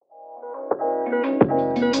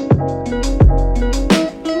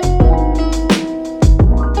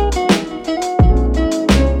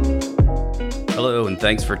Hello, and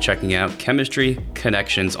thanks for checking out Chemistry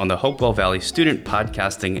Connections on the Hopewell Valley Student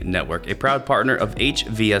Podcasting Network, a proud partner of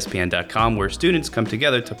hvspn.com, where students come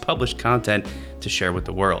together to publish content to share with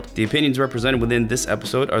the world. The opinions represented within this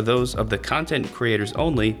episode are those of the content creators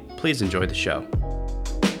only. Please enjoy the show.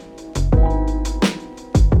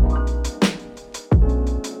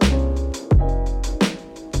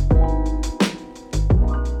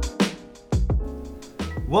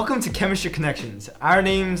 Welcome to Chemistry Connections. Our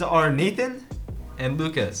names are Nathan and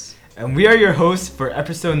Lucas, and we are your hosts for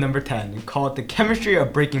episode number 10, called The Chemistry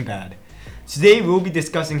of Breaking Bad. Today we will be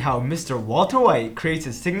discussing how Mr. Walter White creates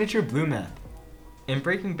his signature blue meth. In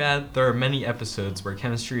Breaking Bad, there are many episodes where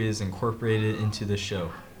chemistry is incorporated into the show.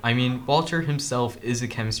 I mean, Walter himself is a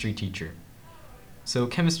chemistry teacher. So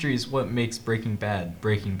chemistry is what makes Breaking Bad.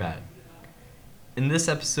 In this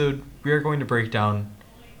episode, we are going to break down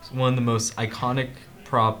one of the most iconic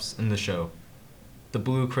props in the show, the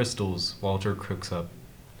blue crystals Walter cooks up.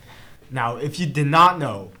 Now, if you did not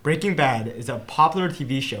know, Breaking Bad is a popular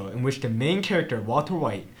TV show in which the main character, Walter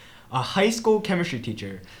White, a high school chemistry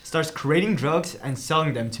teacher, starts creating drugs and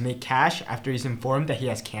selling them to make cash after he's informed that he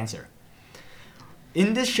has cancer.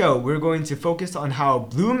 In this show, we're going to focus on how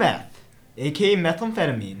blue meth, aka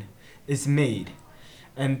methamphetamine, is made.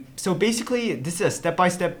 And so basically, this is a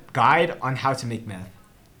step-by-step guide on how to make meth.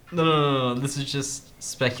 No. This is just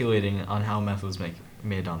speculating on how meth was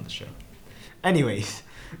made on the show. Anyways,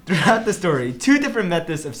 throughout the story, two different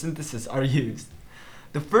methods of synthesis are used.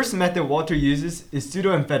 The first method Walter uses is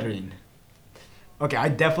pseudoephedrine. Okay, I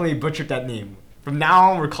definitely butchered that name. From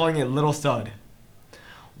now on, we're calling it Little Sud.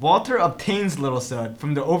 Walter obtains Little Sud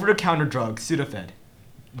from the over-the-counter drug Sudafed.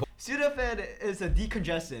 Sudafed is a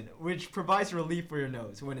decongestant, which provides relief for your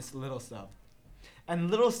nose when it's little stuff.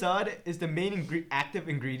 And Little Sud is the main active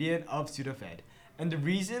ingredient of Sudafed. And the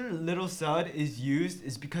reason Little Sud is used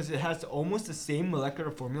is because it has almost the same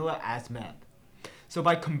molecular formula as meth. So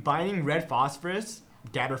by combining red phosphorus,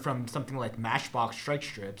 gathered from something like matchbox strike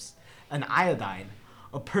strips, and iodine,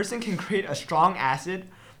 a person can create a strong acid,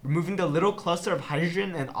 removing the little cluster of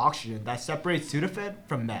hydrogen and oxygen that separates Sudafed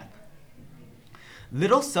from meth.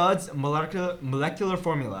 Little Sud's molecular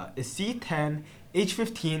formula is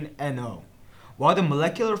C10H15NO. While the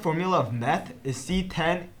molecular formula of meth is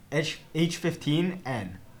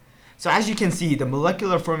C10H15N. So as you can see, the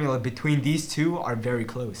molecular formula between these two are very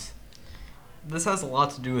close. This has a lot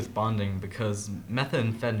to do with bonding because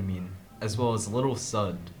methamphetamine, as well as Little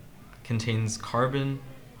Sud, contains carbon,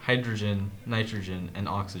 hydrogen, nitrogen, and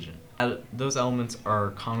oxygen. Those elements are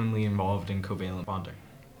commonly involved in covalent bonding.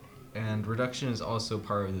 And reduction is also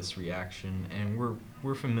part of this reaction, and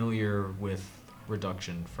we're familiar with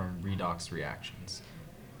reduction from redox reactions.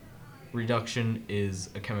 Reduction is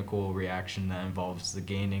a chemical reaction that involves the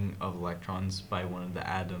gaining of electrons by one of the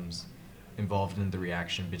atoms involved in the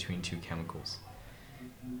reaction between two chemicals.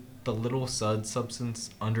 The Little Sud substance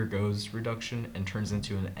undergoes reduction and turns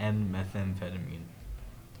into an N-methamphetamine.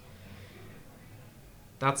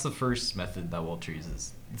 That's the first method that Walter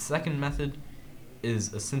uses. The second method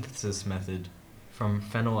is a synthesis method from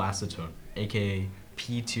phenylacetone, aka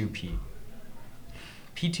P2P.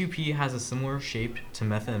 P2P has a similar shape to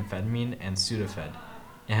methamphetamine and Sudafed.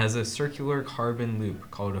 It has a circular carbon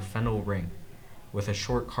loop called a phenyl ring, with a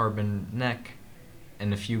short carbon neck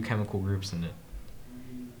and a few chemical groups in it.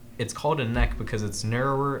 It's called a neck because it's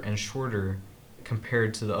narrower and shorter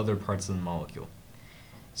compared to the other parts of the molecule.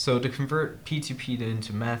 So to convert P2P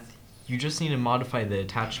into meth, you just need to modify the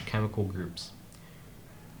attached chemical groups.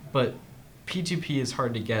 But P2P is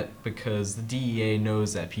hard to get because the DEA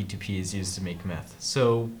knows that P2P is used to make meth.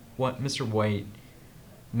 So what Mr. White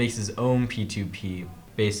makes his own P2P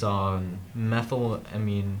based on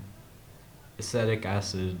methylamine acetic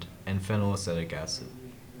acid and phenylacetic acid.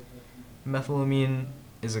 Methylamine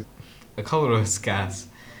is a colorless gas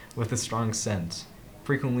with a strong scent,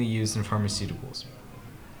 frequently used in pharmaceuticals.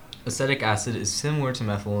 Acetic acid is similar to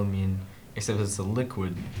methylamine, except it's a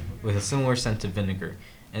liquid with a similar scent to vinegar,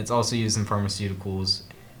 and it's also used in pharmaceuticals.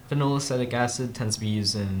 Phenylacetic acid tends to be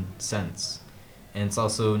used in scents, and it's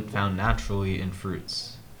also found naturally in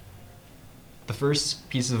fruits. The first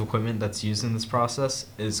piece of equipment that's used in this process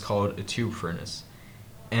is called a tube furnace.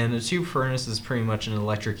 And a tube furnace is pretty much an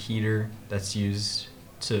electric heater that's used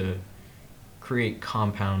to create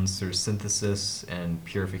compounds through synthesis and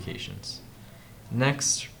purifications.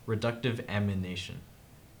 Next, reductive amination.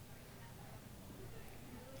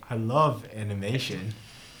 I love animation.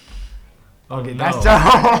 Okay, no. that's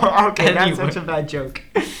Anyway. such a bad joke.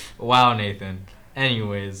 Wow, Nathan.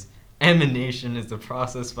 Anyways, Amination is the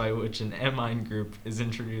process by which an amine group is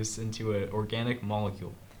introduced into an organic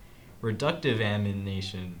molecule. Reductive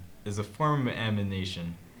amination is a form of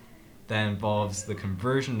amination that involves the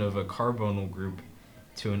conversion of a carbonyl group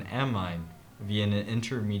to an amine via an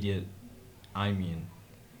intermediate imine.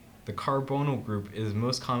 The carbonyl group is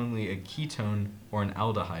most commonly a ketone or an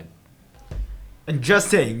aldehyde. And just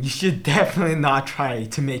saying, you should definitely not try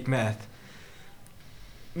to make meth.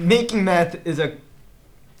 Making meth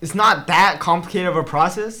it's not that complicated of a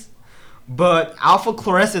process, but alpha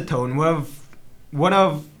chloracetone, one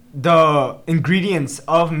of the ingredients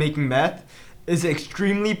of making meth, is an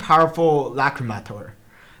extremely powerful lacrimator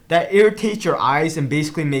that irritates your eyes and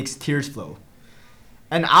basically makes tears flow.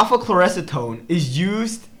 And alpha chloracetone is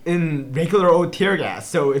used in regular old tear gas,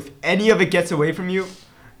 so if any of it gets away from you,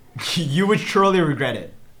 you would surely regret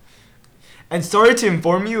it. And sorry to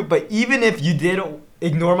inform you, but even if you did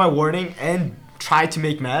ignore my warning and try to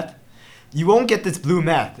make meth, you won't get this blue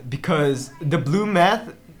meth because the blue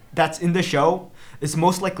meth that's in the show is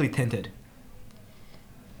most likely tinted.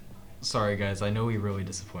 Sorry guys, I know we really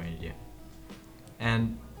disappointed you.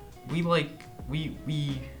 And we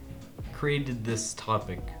created this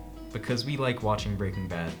topic because we like watching Breaking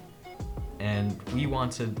Bad. And we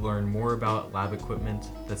want to learn more about lab equipment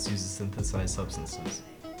that's used to synthesize substances.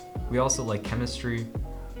 We also like chemistry.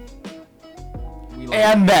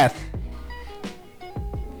 And meth.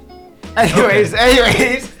 Anyways,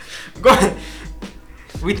 go ahead.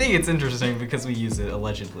 We think it's interesting because we use it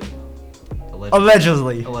allegedly.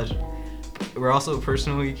 Allegedly. We're also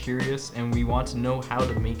personally curious and we want to know how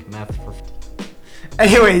to make meth for...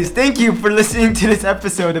 Anyways, thank you for listening to this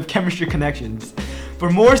episode of Chemistry Connections. For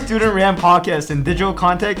more student-ran podcasts and digital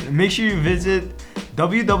content, make sure you visit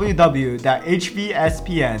www.hvspn.com.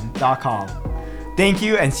 Thank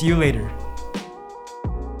you and see you later.